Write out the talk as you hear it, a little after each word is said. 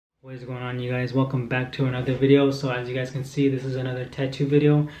What is going on, you guys? Welcome back to another video. So as you guys can see, this is another tattoo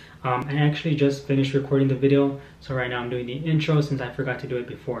video. I actually just finished recording the video, so right now I'm doing the intro since I forgot to do it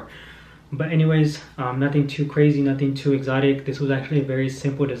before. But anyways, nothing too crazy, nothing too exotic. This was actually a very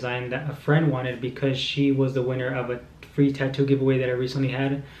simple design that a friend wanted because she was the winner of a free tattoo giveaway that I recently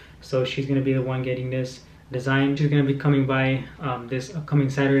had. So she's gonna be the one getting this design. She's gonna be coming by this upcoming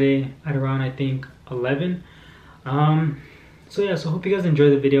Saturday at around, I think, 11. So yeah, so hope you guys enjoy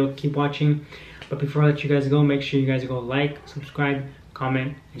the video. Keep watching. But before I let you guys go, make sure you guys go like, subscribe,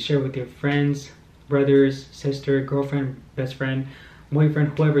 comment, and share with your friends, brothers, sister, girlfriend, best friend,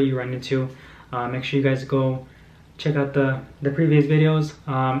 boyfriend, whoever you run into. Make sure you guys go check out the previous videos.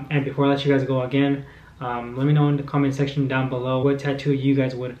 And before I let you guys go again, let me know in the comment section down below what tattoo you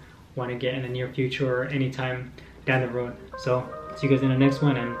guys would want to get in the near future or anytime down the road. So see you guys in the next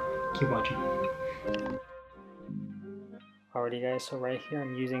one, and keep watching. Alrighty guys, so right here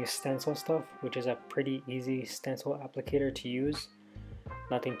I'm using Stencil Stuff, which is a pretty easy stencil applicator to use.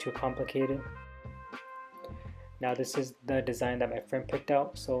 Nothing too complicated. Now this is the design that my friend picked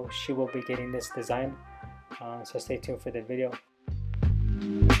out, so she will be getting this design. So stay tuned for the video.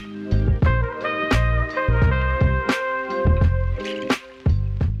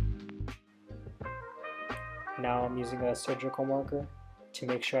 Now I'm using a surgical marker to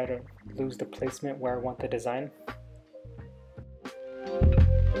make sure I don't lose the placement where I want the design.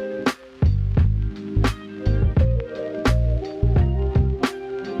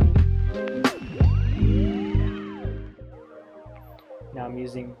 Now I'm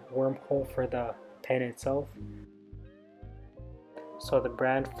using Wormhole for the pen itself. So the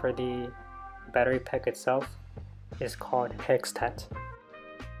brand for the battery pack itself is called Hextat.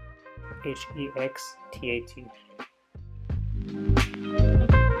 Hextat.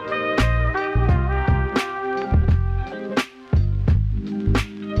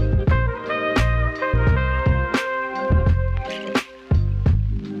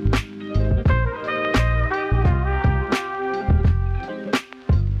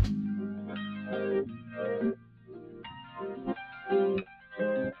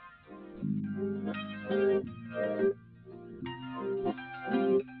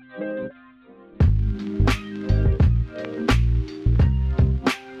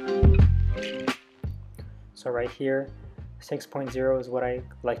 So right here, 6.0 is what I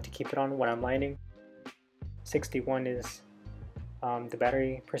like to keep it on when I'm lining. 61 is the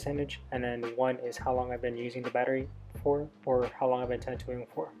battery percentage, and then 1 is how long I've been using the battery for, or how long I've been tattooing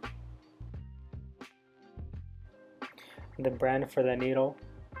for. The brand for the needle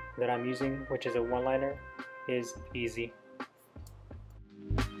that I'm using, which is a one-liner, is Easy.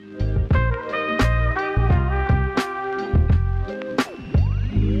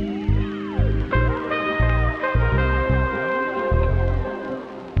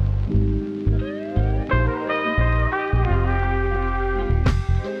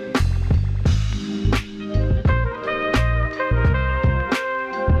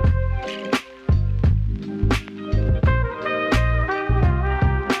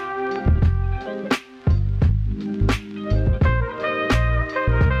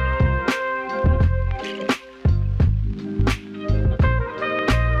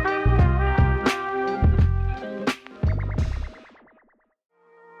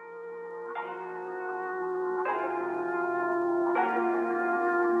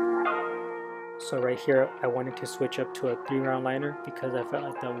 So right here, I wanted to switch up to a 3-round liner because I felt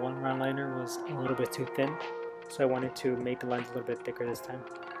like the 1-round liner was a little bit too thin. So I wanted to make the lines a little bit thicker this time.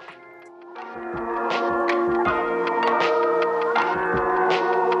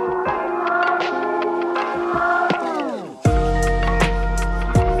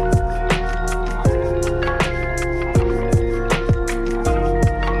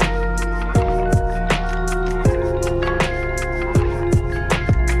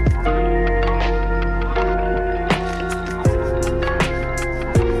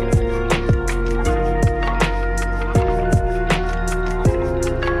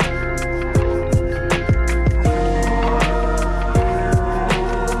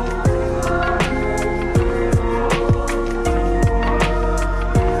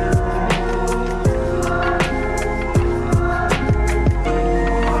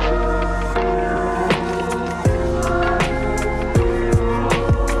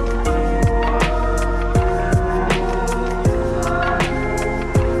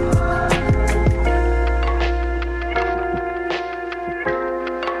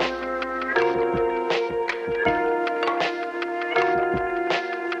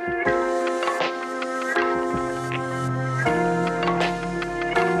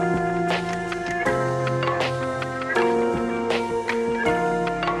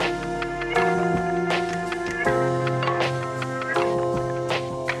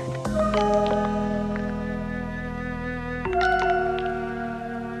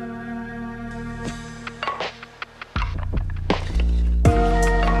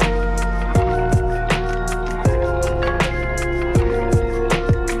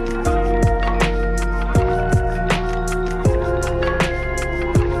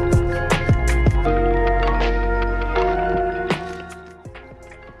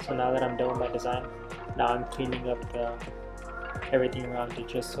 So now that I'm done with my design, now I'm cleaning up everything around it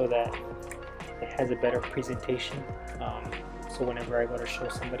just so that it has a better presentation. So whenever I go to show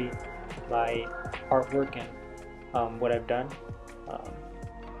somebody my artwork and what I've done,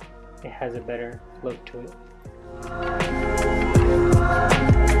 it has a better look to it.